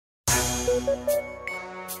Hello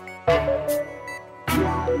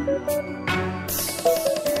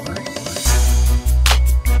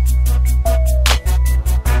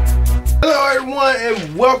everyone,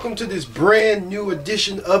 and welcome to this brand new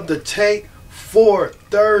edition of The Take for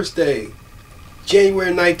Thursday,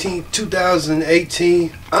 January 19,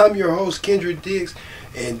 2018. I'm your host, Kendrick Diggs,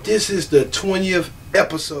 and this is the 20th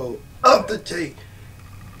episode of The Take.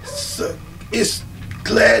 So it's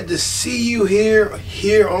glad to see you here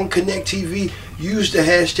on Connect TV. Use the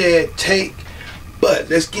hashtag Take. But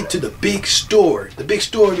let's get to the big story. The big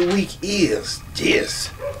story of the week is this: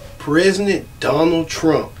 President Donald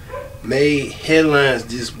Trump made headlines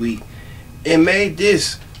this week and made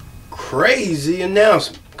this crazy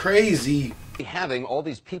announcement. Crazy. Having all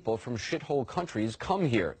these people from shithole countries come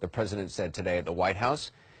here, the president said today at the White House.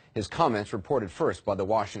 His comments reported first by the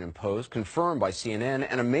Washington Post, confirmed by CNN,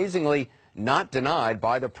 and amazingly not denied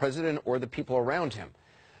by the president or the people around him.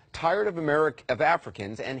 Tired of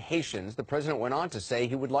Africans and Haitians, the president went on to say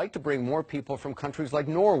he would like to bring more people from countries like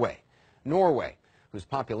Norway, whose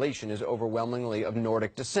population is overwhelmingly of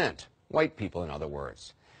Nordic descent. White people, in other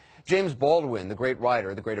words. James Baldwin, the great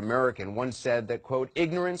writer, the great American, once said that, quote,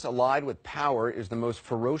 ignorance allied with power is the most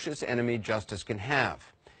ferocious enemy justice can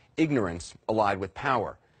have. Ignorance allied with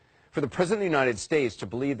power. For the President of the United States to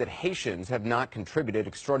believe that Haitians have not contributed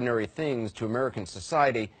extraordinary things to American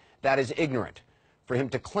society, that is ignorant. For him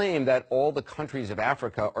to claim that all the countries of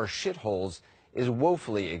Africa are shitholes is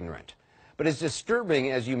woefully ignorant. But as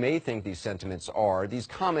disturbing as you may think these sentiments are, these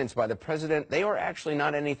comments by the president, they are actually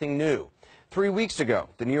not anything new. 3 weeks ago,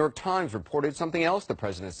 the New York Times reported something else the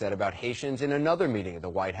president said about Haitians in another meeting at the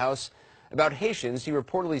White House. About Haitians, he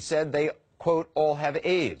reportedly said they, quote, all have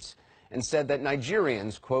AIDS, and said that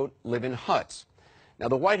Nigerians, quote, live in huts. Now,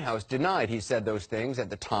 the White House denied he said those things at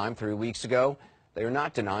the time 3 weeks ago. They are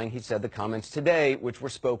not denying he said the comments today, which were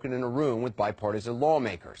spoken in a room with bipartisan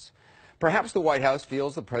lawmakers. Perhaps the White House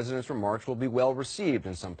feels the president's remarks will be well received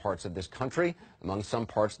in some parts of this country, among some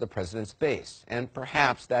parts of the president's base. And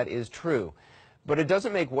perhaps that is true. But it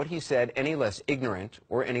doesn't make what he said any less ignorant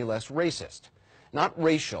or any less racist. Not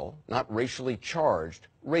racial, not racially charged,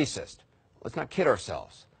 racist. Let's not kid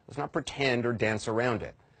ourselves. Let's not pretend or dance around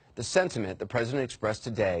it. The sentiment the president expressed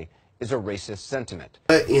today is a racist sentiment.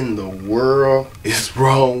 What in the world is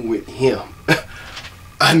wrong with him?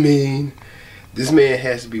 I mean, this man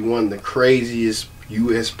has to be one of the craziest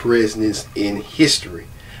U.S. presidents in history.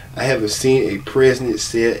 I haven't seen a president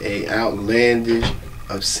say an outlandish,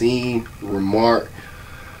 obscene remark.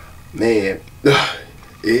 Man,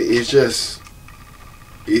 it's just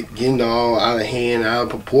getting all out of hand, out of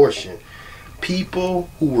proportion. People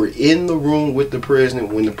who were in the room with the president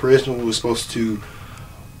when the president was supposed to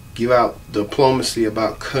give out diplomacy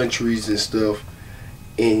about countries and stuff,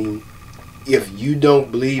 and if you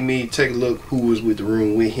don't believe me, take a look who was with the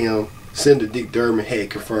room with him. Senator Dick Durbin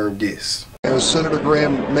had confirmed this. As Senator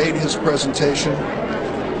Graham made his presentation,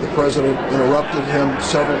 the president interrupted him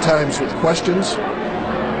several times with questions,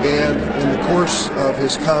 and in the course of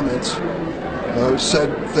his comments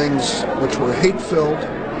said things which were hate-filled,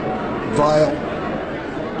 vile,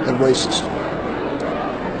 and racist.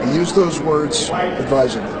 He used those words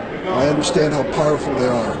advisedly. I understand how powerful they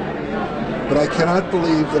are, but I cannot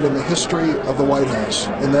believe that in the history of the White House,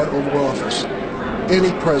 in that Oval Office,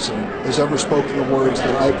 any president has ever spoken the words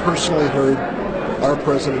that I personally heard our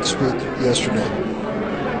president speak yesterday.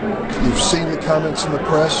 You've seen the comments in the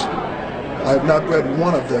press. I have not read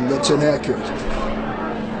one of them that's inaccurate.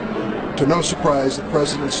 To no surprise, the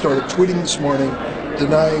president started tweeting this morning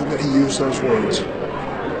denying that he used those words.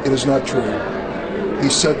 It is not true. He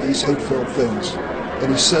said these hate-filled things,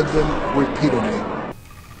 and he said them repeatedly.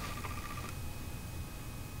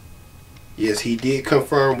 Yes, he did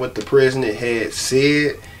confirm what the president had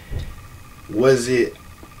said. Was it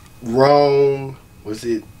wrong? Was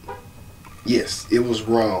it? Yes, it was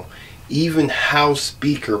wrong. Even House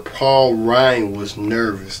Speaker Paul Ryan was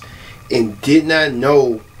nervous and did not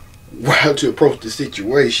know how to approach the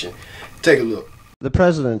situation. Take a look. The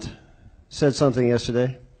president said something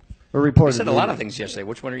yesterday. Or reported. He said a lot of things yesterday.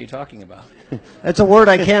 Which one are you talking about? It's a word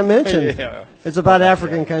I can't mention. Yeah. It's about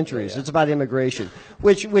African countries. Yeah. It's about immigration,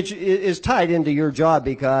 which is tied into your job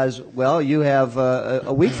because, well, you have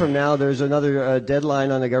a week from now, there's another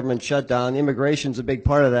deadline on the government shutdown. Immigration's a big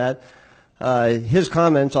part of that. His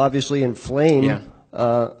comments obviously inflame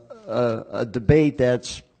a debate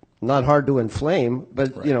that's not hard to inflame,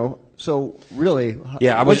 but, right. You know, so really,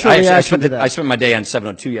 yeah, I spent my day on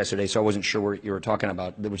 702 yesterday, so I wasn't sure what you were talking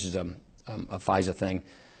about, which is a FISA thing.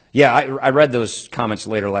 Yeah, I read those comments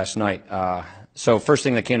later last night. So first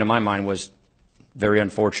thing that came to my mind was very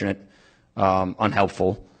unfortunate,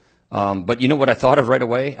 unhelpful. But you know what I thought of right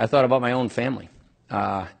away? I thought about my own family.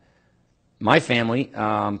 My family,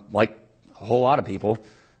 like a whole lot of people,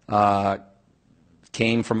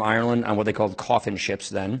 came from Ireland on what they called coffin ships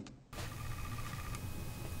then.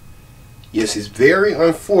 Yes, it's very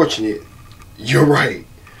unfortunate. You're right.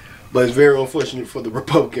 But it's very unfortunate for the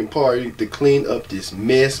Republican Party to clean up this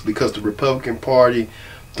mess, because the Republican Party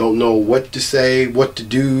don't know what to say, what to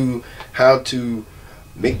do, how to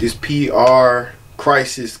make this PR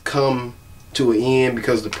crisis come to an end,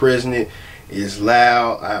 because the president is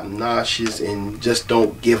loud, obnoxious, and just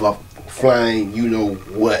don't give a flying you know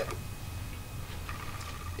what.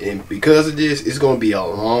 And because of this, it's going to be a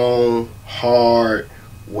long, hard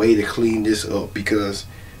way to clean this up, because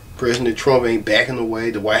President Trump ain't backing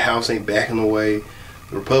away, the White House ain't backing away,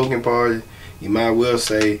 the Republican Party, you might well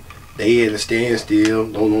say, they at a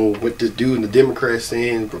standstill, don't know what to do, and the Democrats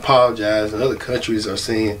saying apologize, and other countries are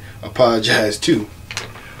saying apologize too.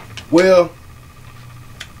 Well,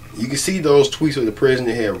 you can see those tweets that the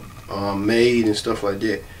president had made and stuff like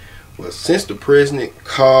that. Well, since the president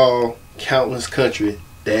called countless countries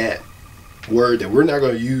that word that we're not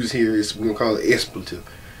going to use here, is we're going to call it expletive.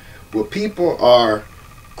 Well, people are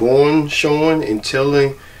going, showing, and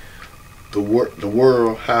telling the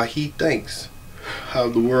world how he thinks, how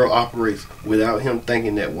the world operates without him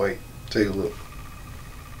thinking that way. Take a look.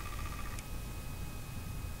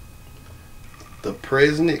 The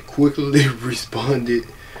president quickly responded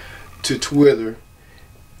to Twitter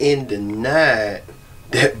and denied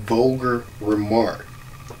that vulgar remark.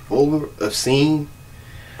 Vulgar, obscene.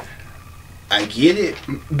 I get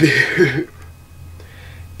it.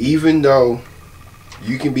 Even though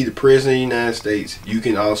you can be the president of the United States, you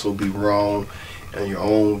can also be wrong on your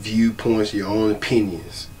own viewpoints, your own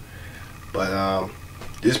opinions. But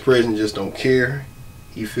this president just don't care.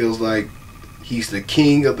 He feels like he's the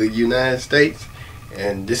king of the United States,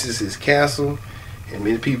 and this is his castle, and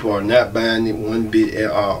many people are not buying it one bit at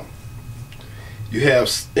all. You have,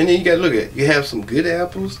 and then you got to look at it. You have some good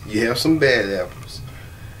apples, you have some bad apples.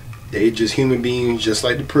 They're just human beings, just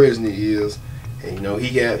like the president is. And you know, he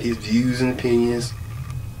got his views and opinions,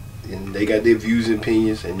 and they got their views and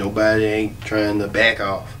opinions, and nobody ain't trying to back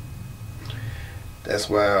off. That's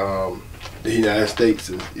why the United States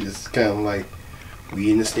is kind of like,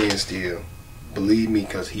 we in a standstill. Believe me,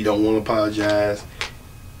 because he don't want to apologize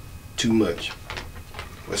too much.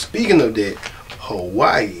 Well, speaking of that,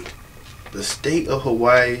 Hawaii, the state of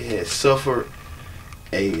Hawaii has suffered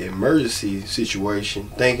a emergency situation,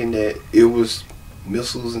 thinking that it was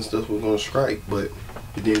missiles and stuff was going to strike, but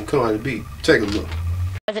it didn't come out to be. Take a look.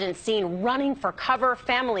 Residents seen running for cover,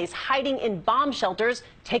 families hiding in bomb shelters.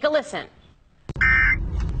 Take a listen.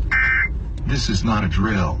 This is not a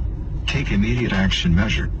drill. Take immediate action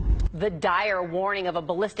measure. The dire warning of a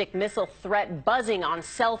ballistic missile threat buzzing on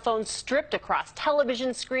cell phones stripped across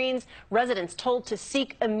television screens. Residents told to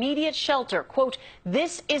seek immediate shelter. Quote,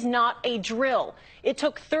 "This is not a drill." It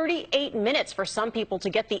took 38 minutes for some people to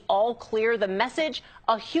get the all clear. The message,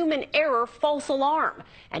 a human error false alarm.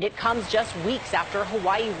 And it comes just weeks after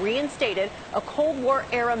Hawaii reinstated a Cold War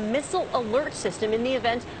era missile alert system in the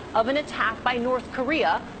event of an attack by North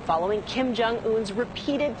Korea following Kim Jong-un's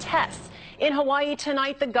repeated tests. In Hawaii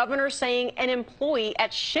tonight, the governor saying an employee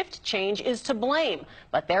at shift change is to blame.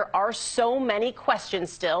 But there are so many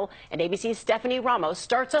questions still. And ABC's Stephanie Ramos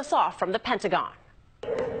starts us off from the Pentagon.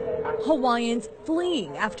 Hawaiians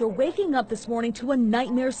fleeing after waking up this morning to a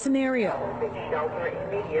nightmare scenario.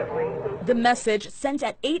 The message sent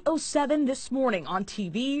at 8:07 this morning on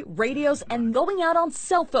TV, radios, and going out on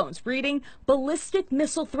cell phones reading, "Ballistic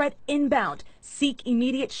missile threat inbound. Seek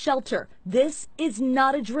immediate shelter. This is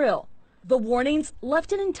not a drill." The warnings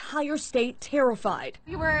left an entire state terrified.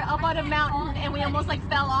 We were up on a mountain and we almost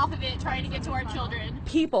fell off of it trying to get to our children.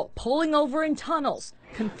 People pulling over in tunnels,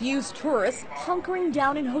 confused tourists hunkering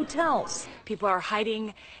down in hotels. People are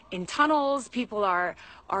hiding in tunnels, people are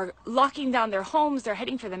locking down their homes, they're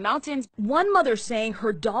heading for the mountains. One mother saying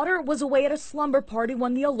her daughter was away at a slumber party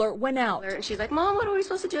when the alert went out. And she's like, "Mom, what are we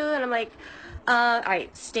supposed to do?" And I'm like, all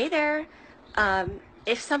right, stay there.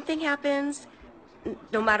 If something happens,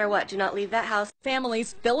 no matter what, do not leave that house.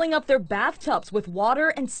 Families filling up their bathtubs with water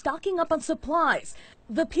and stocking up on supplies.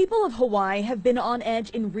 The people of Hawaii have been on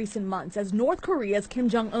edge in recent months as North Korea's Kim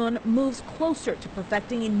Jong-un moves closer to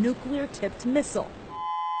perfecting a nuclear-tipped missile.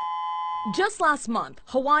 Just last month,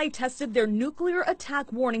 Hawaii tested their nuclear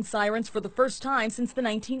attack warning sirens for the first time since the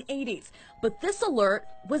 1980s. But this alert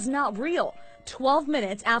was not real. 12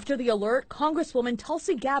 minutes after the alert, Congresswoman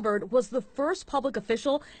Tulsi Gabbard was the first public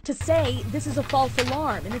official to say this is a false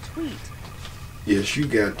alarm in a tweet. Yes, you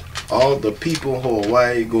got all the people in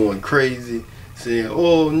Hawaii going crazy, saying,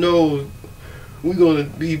 "Oh no, we're gonna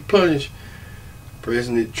be punished."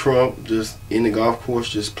 President Trump just in the golf course,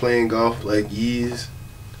 just playing golf like he is.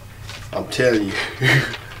 I'm telling you,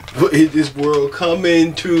 what is this world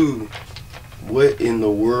coming to? What in the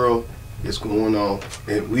world is going on?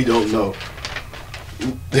 And we don't know.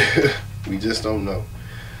 We just don't know.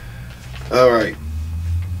 All right,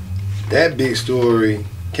 that big story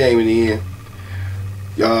came in.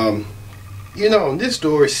 You know, this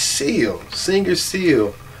story, singer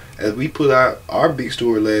Seal, as we put out our big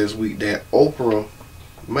story last week that Oprah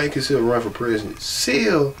might consider run for president.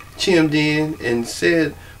 Seal chimed in and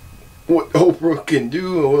said what Oprah can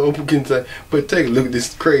do and what Oprah can say. But take a look at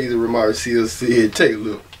this crazy remark Seal said. Take a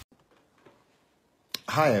look.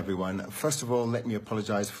 Hi everyone. First of all, let me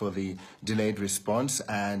apologize for the delayed response,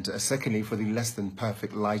 and secondly for the less than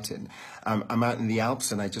perfect lighting. I'm out in the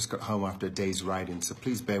Alps and I just got home after a day's riding, so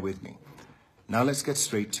please bear with me. Now let's get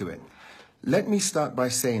straight to it. Let me start by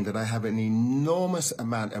saying that I have an enormous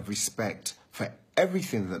amount of respect for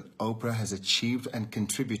everything that Oprah has achieved and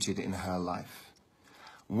contributed in her life.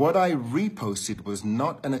 What I reposted was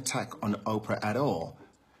not an attack on Oprah at all.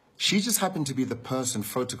 She just happened to be the person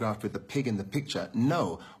photographed with the pig in the picture.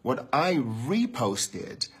 No, what I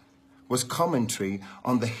reposted was commentary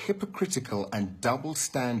on the hypocritical and double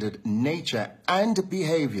standard nature and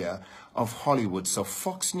behavior of Hollywood. So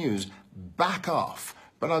Fox News, back off,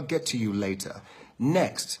 but I'll get to you later.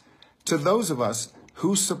 Next, to those of us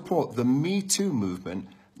who support the Me Too movement,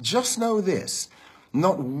 just know this.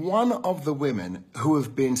 Not one of the women who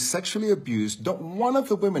have been sexually abused, not one of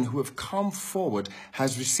the women who have come forward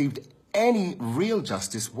has received any real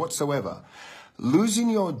justice whatsoever. Losing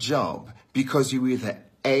your job because you either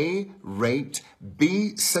A, raped,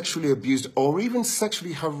 B, sexually abused, or even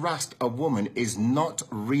sexually harassed a woman is not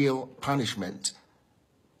real punishment.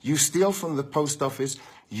 You steal from the post office,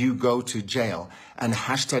 you go to jail. And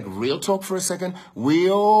hashtag real talk for a second, we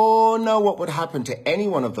all know what would happen to any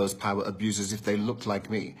one of those power abusers if they looked like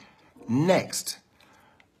me. Next,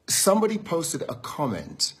 somebody posted a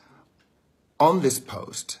comment on this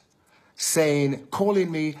post saying,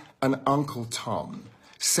 calling me an Uncle Tom,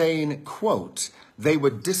 saying, quote, they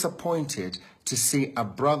were disappointed to see a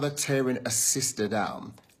brother tearing a sister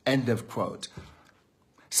down, end of quote.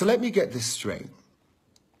 So let me get this straight.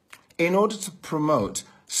 In order to promote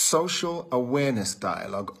social awareness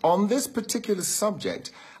dialogue on this particular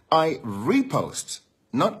subject, I repost,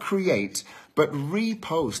 not create, but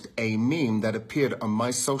repost a meme that appeared on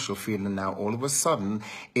my social feed, and now all of a sudden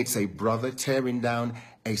it's a brother tearing down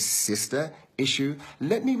a sister issue.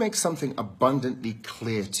 Let me make something abundantly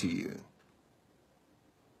clear to you.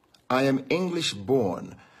 I am English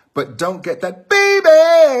born, but don't get that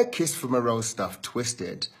baby kiss from a rose stuff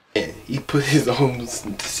twisted. He put his own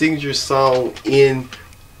signature song in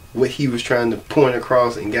what he was trying to point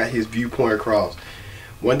across and got his viewpoint across.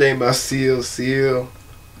 One thing about Seal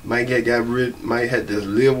might have to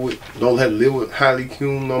live with, don't have to live with Hailey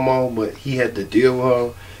Kuhn no more, but he had to deal with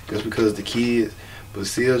her just because of the kids. But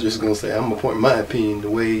Seal's just gonna say, I'm gonna point my opinion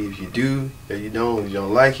the way, if you do, or you don't, if you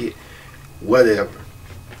don't like it, whatever.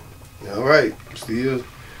 All right, Seal,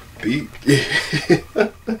 beat.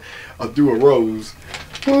 I threw a rose.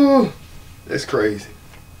 Woo, that's crazy.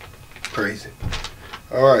 Crazy.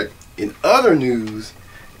 Alright, in other news,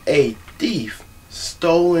 a thief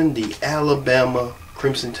stolen the Alabama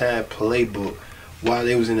Crimson Tide playbook while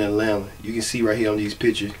they was in Atlanta. You can see right here on these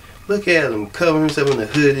pictures. Look at him, covering himself in the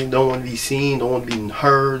hoodie, don't want to be seen, don't want to be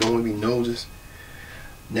heard, don't want to be noticed.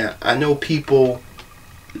 Now, I know people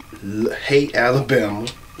hate Alabama.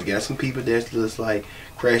 We got some people that's just like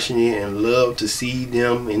crashing in and love to see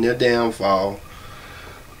them in their downfall.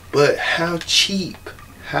 But how cheap,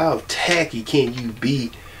 how tacky can you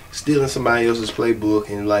be stealing somebody else's playbook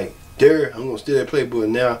and like, there, I'm going to steal that playbook.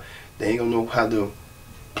 Now they ain't going to know how to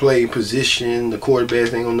play position. The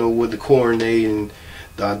quarterbacks ain't going to know what to coordinate, and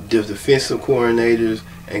the defensive coordinators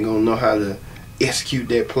ain't going to know how to execute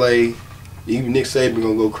that play. Even Nick Saban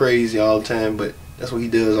going to go crazy all the time, but that's what he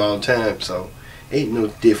does all the time. So ain't no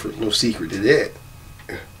difference, no secret to that.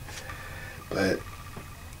 But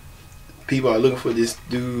people are looking for this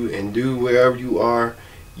dude, and dude, wherever you are,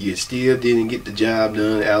 you still didn't get the job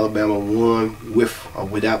done. Alabama won with or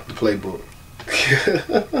without the playbook.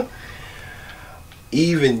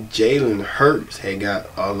 Even Jalen Hurts had got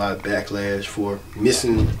a lot of backlash for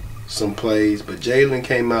missing some plays, but Jalen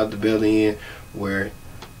came out the belly end where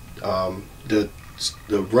the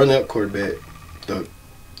run-up quarterback, the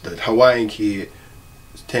Hawaiian kid,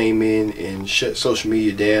 came in and shut social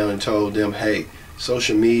media down and told them, hey,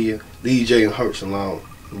 social media, leave Jalen Hurts alone.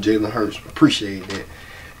 And Jalen Hurts appreciated that.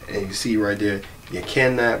 And you see right there, You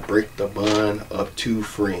cannot break the bond of two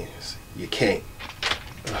friends. You can't.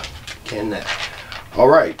 Cannot. All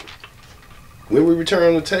right. When we return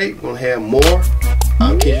on the tape, we're going to have more.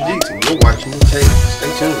 I'm Kendrick Dixon. You're watching the tape.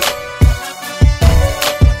 Stay tuned.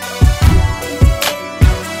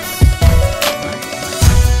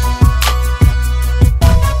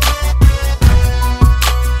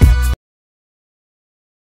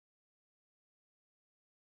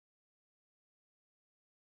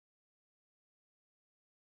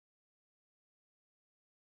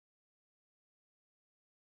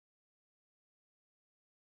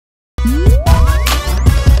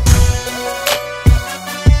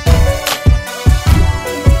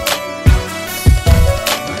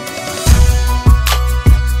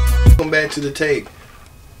 Back to the tape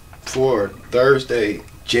for Thursday,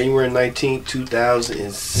 January 19th,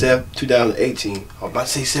 2018. I'm about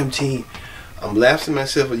to say 17. I'm laughing at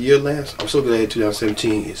myself a year lapse. I'm so glad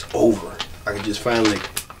 2017 is over. I can just finally,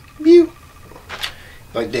 view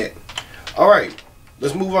like that. All right,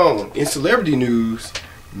 let's move on. In celebrity news,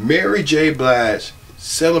 Mary J. Blige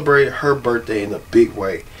celebrated her birthday in a big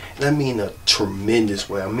way. And I mean a tremendous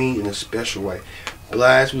way. I mean in a special way.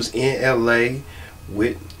 Blige was in LA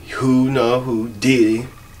with who Diddy,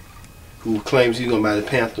 who claims he's gonna buy the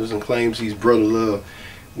Panthers and claims he's Brother Love.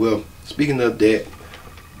 Well, speaking of that,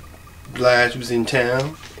 Blige was in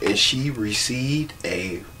town and she received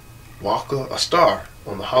a star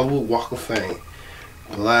on the Hollywood Walk of Fame.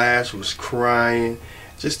 Blige was crying.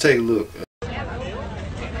 Just take a look.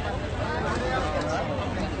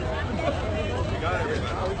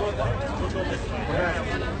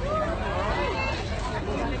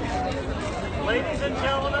 Ladies and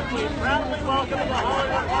gentlemen, we proudly welcome to the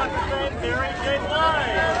Hollywood Walk of Fame, Mary J.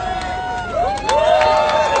 Blige.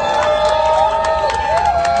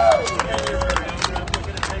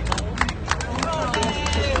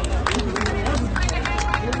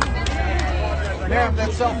 Ma'am,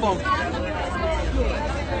 that cell phone.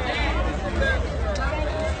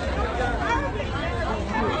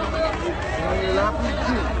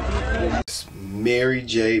 Mary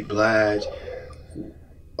J. Blige,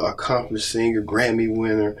 accomplished singer, Grammy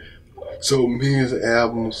winner, sold millions of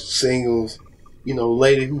albums, singles, you know,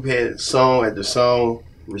 lady who had song after song,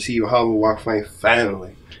 received a Hollywood Walk of Fame.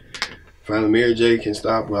 Finally Mary J. can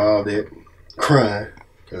stop with all that crying,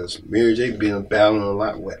 because Mary J. been battling a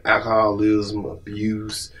lot with alcoholism,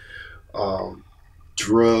 abuse,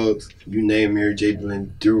 drugs, you name Mary J.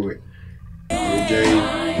 been through it. Mary J.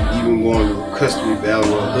 even going to a custody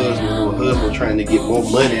battle with her husband trying to get more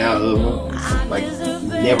money out of her like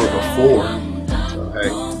never before. So hey,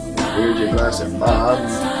 Mary J. Blige said, "Mom,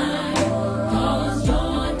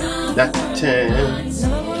 not the time."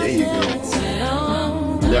 There you go.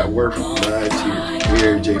 Not worth my tears.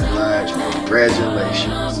 Mary J. Blige,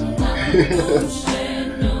 congratulations.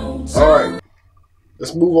 All right,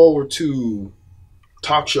 let's move over to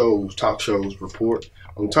talk shows report.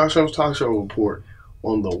 On talk show report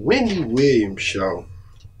on the Wendy Williams show.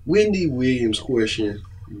 Wendy Williams questioned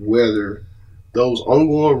whether those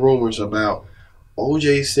ongoing rumors about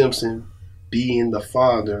O.J. Simpson being the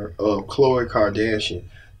father of Khloe Kardashian.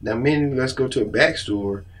 Now, let's go to a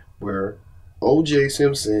backstory where O.J.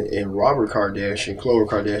 Simpson and Robert Kardashian, Khloe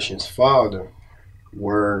Kardashian's father,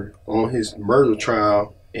 were on his murder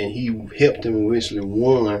trial, and he helped him eventually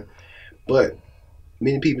won. But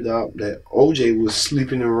many people thought that O.J. was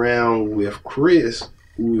sleeping around with Chris,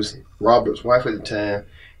 who was Robert's wife at the time,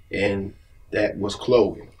 and that was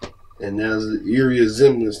Khloe. And there's the eerie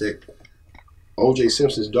resemblance that O.J.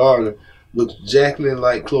 Simpson's daughter looks exactly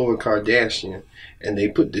like Khloe Kardashian, and they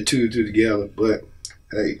put the two together. But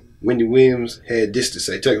hey, Wendy Williams had this to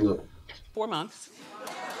say. Take a look. 4 months.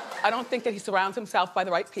 I don't think that he surrounds himself by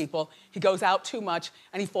the right people. He goes out too much,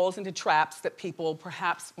 and he falls into traps that people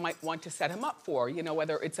perhaps might want to set him up for. You know,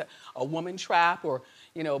 whether it's a woman trap or,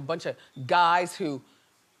 you know, a bunch of guys who,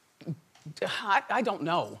 I don't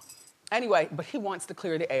know. Anyway, but he wants to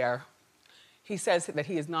clear the air. He says that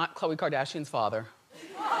he is not Khloe Kardashian's father.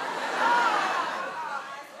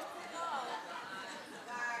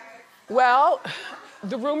 Well,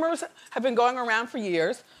 the rumors have been going around for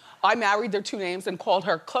years. I married their two names and called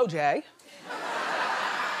her Khloe.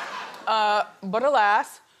 But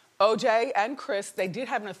alas, OJ and Chris, they did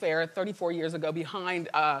have an affair 34 years ago behind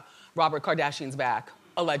Robert Kardashian's back,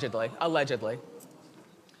 allegedly.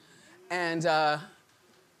 And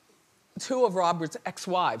two of Robert's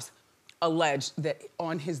ex-wives alleged that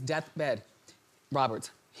on his deathbed,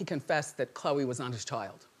 he confessed that Khloe was not his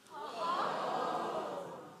child.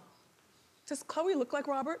 Does Khloe look like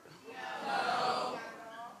Robert? No.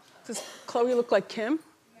 Does Khloe look like Kim?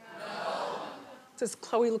 No. Does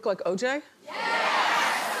Khloe look like OJ? Yes.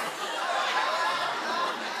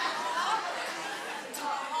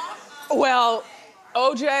 Well,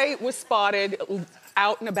 OJ was spotted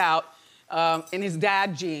out and about in his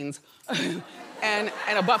dad jeans and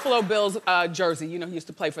a Buffalo Bills jersey. You know, he used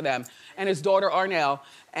to play for them. And his daughter, Arnell.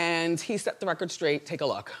 And he set the record straight. Take a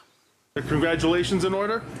look. Congratulations in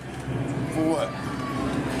order? For what?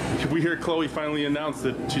 We hear Chloe finally announced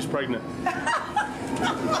that she's pregnant.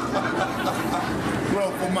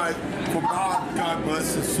 Well, for my God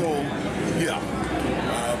bless his soul, yeah.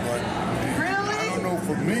 But really? I don't know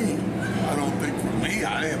for me. I don't think for me,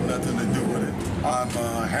 I have nothing to do with it. I'm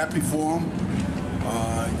happy for him.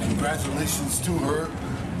 Congratulations to her.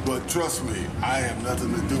 But trust me, I have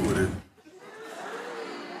nothing to do with it.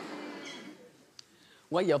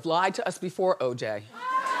 Well, you've lied to us before, OJ.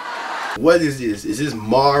 What is this? Is this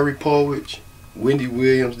Maury Povich, Wendy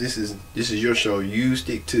Williams? This is your show. You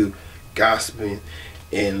stick to gossiping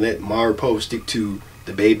and let Maury Povich stick to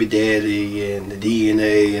the baby daddy and the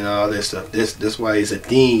DNA and all that stuff. That's why it's a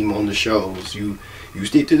theme on the shows. You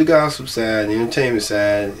stick to the gossip side, the entertainment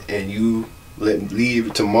side, and you leave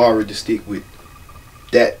it to Maury to stick with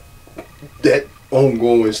that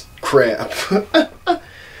ongoing crap.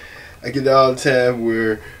 I get it all the time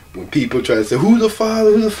when people try to say, who's the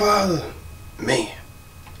father? Man,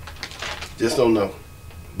 just don't know.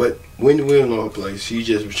 But Wendy Williams know her place. She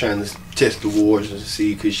just was trying to test the waters and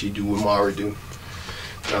see could she do what Maury do.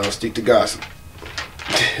 Stick to gossip.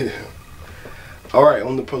 All right,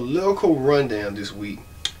 on the political rundown this week,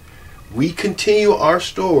 we continue our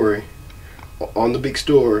story on the big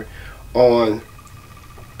story on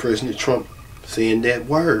President Trump saying that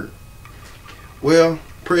word. Well,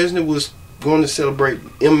 President was going to celebrate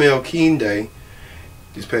MLK Day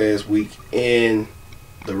this past week, and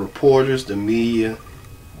the reporters, the media,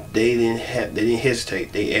 they didn't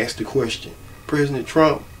hesitate. They asked the question, President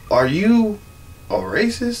Trump, are you a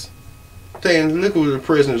racist? And look at the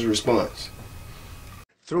president's response.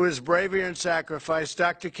 Through his bravery and sacrifice,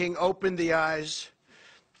 Dr. King opened the eyes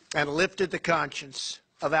and lifted the conscience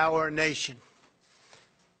of our nation.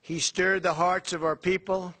 He stirred the hearts of our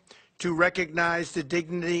people to recognize the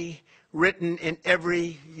dignity written in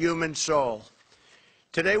every human soul.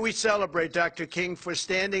 Today we celebrate Dr. King for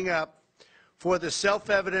standing up for the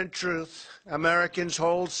self-evident truth Americans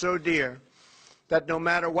hold so dear, that no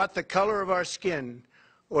matter what the color of our skin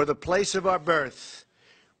or the place of our birth,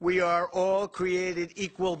 we are all created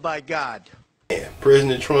equal by God.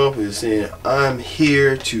 President Trump is saying, I'm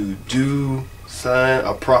here to sign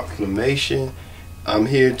a proclamation. I'm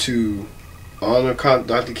here to honor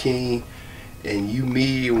Dr. King, and the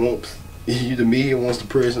media wants the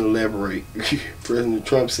president to elaborate. President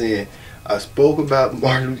Trump saying, I spoke about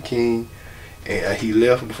Martin Luther King, and he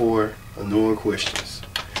left before annoying questions.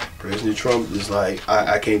 President Trump is like,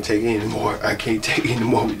 I can't take it anymore. I can't take it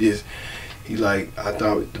anymore with this. He like, I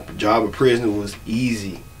thought the job of president was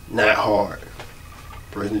easy, not hard.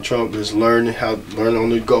 President Trump is learning on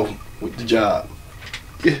the go with the job.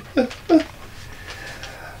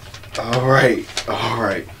 All right.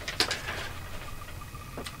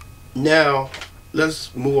 Now,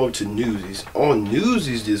 let's move over to Newsies. On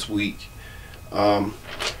Newsies this week,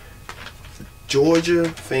 Georgia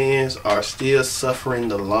fans are still suffering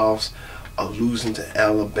the loss of losing to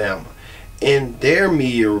Alabama. And their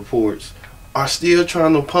media reports are still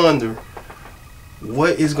trying to ponder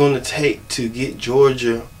what it's going to take to get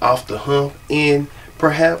Georgia off the hump and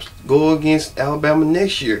perhaps go against Alabama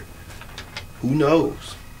next year. Who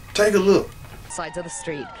knows? Take a look. Sides of the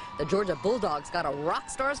street. The Georgia Bulldogs got a rock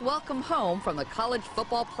star's welcome home from the College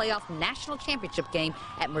Football Playoff National Championship game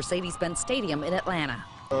at Mercedes-Benz Stadium in Atlanta.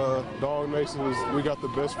 Dog Nation we got the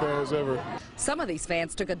best fans ever. Some of these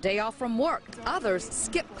fans took a day off from work. Others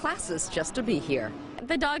skipped classes just to be here.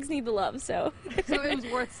 The dogs need the love, so. So it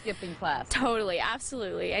was worth skipping class. Totally,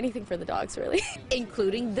 absolutely. Anything for the dogs, really.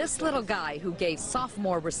 Including this little guy who gave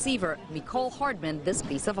sophomore receiver Nicole Hardman this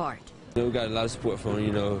piece of art. We got a lot of support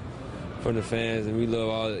from, from the fans, and we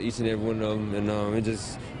love each and every one of them, and it's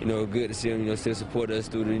just, good to see them, still support us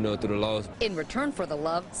through the, through the loss. In return for the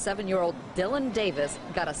love, 7-year-old Dylan Davis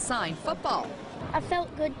got a signed football. I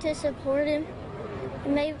felt good to support him.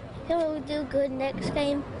 Maybe he'll do good next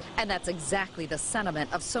game. And that's exactly the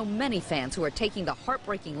sentiment of so many fans who are taking the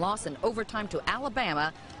heartbreaking loss in overtime to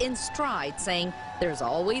Alabama in stride, saying there's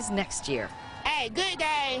always next year. Hey, good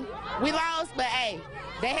game. We lost, but hey,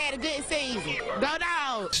 they had a good season. Go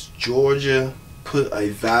Dogs! Georgia put a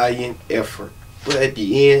valiant effort, but at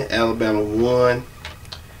the end, Alabama won.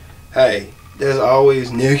 Hey, there's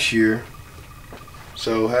always next year.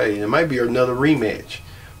 So, hey, there might be another rematch.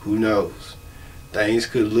 Who knows? Things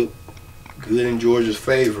could look good in Georgia's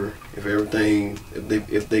favor if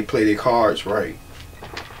they play their cards right.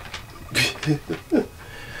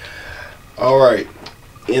 Alright,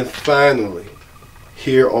 and finally,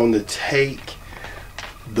 here on the take,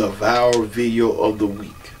 the viral video of the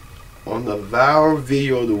week. On the viral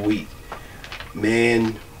video of the week,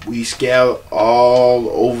 man, we scoured all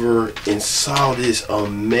over and saw this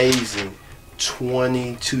amazing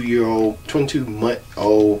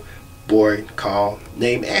 22-month-old boy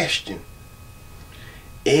named Ashton.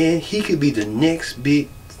 And he could be the next big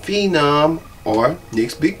phenom or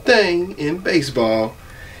next big thing in baseball.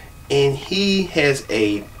 And he has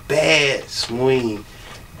a bad swing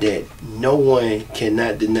that no one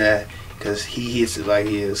cannot deny because he hits it like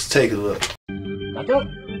he is. Take a look. Back up.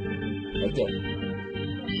 Right there.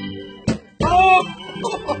 Oh,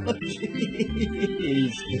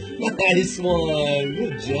 jeez. Nice one.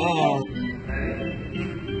 Good job.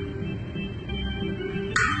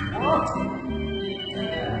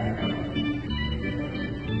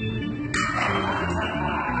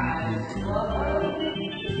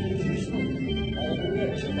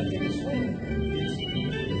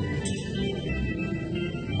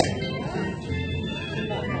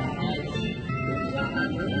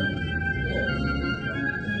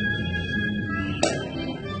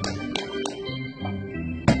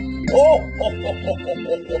 Oh,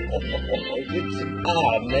 good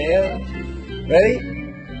job, man. Ready?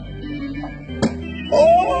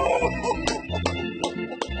 Oh!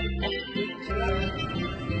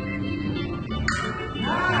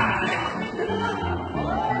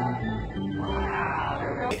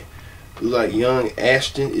 Looks like young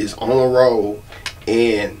Ashton is on a roll,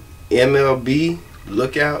 and MLB,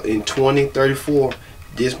 look out, in 2034,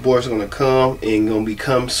 this boy's gonna come and gonna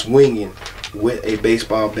become swinging with a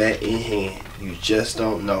baseball bat in hand. You just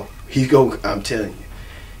don't know. I'm telling you,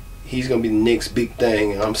 he's gonna be the next big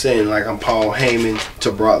thing. I'm saying, like I'm Paul Heyman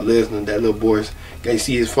to Brock Lesnar. That little boy's gonna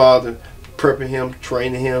see his father prepping him,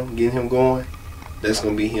 training him, getting him going. That's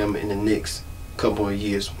gonna be him in the next couple of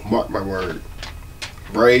years. Mark my word.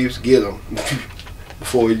 Braves, get him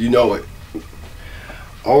before you know it.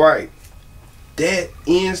 All right, that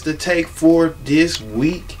ends the take for this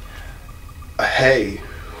week. Hey,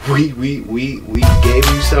 we gave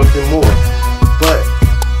you something more, but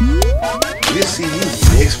we'll see you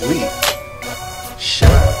next week.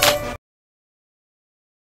 Shut up.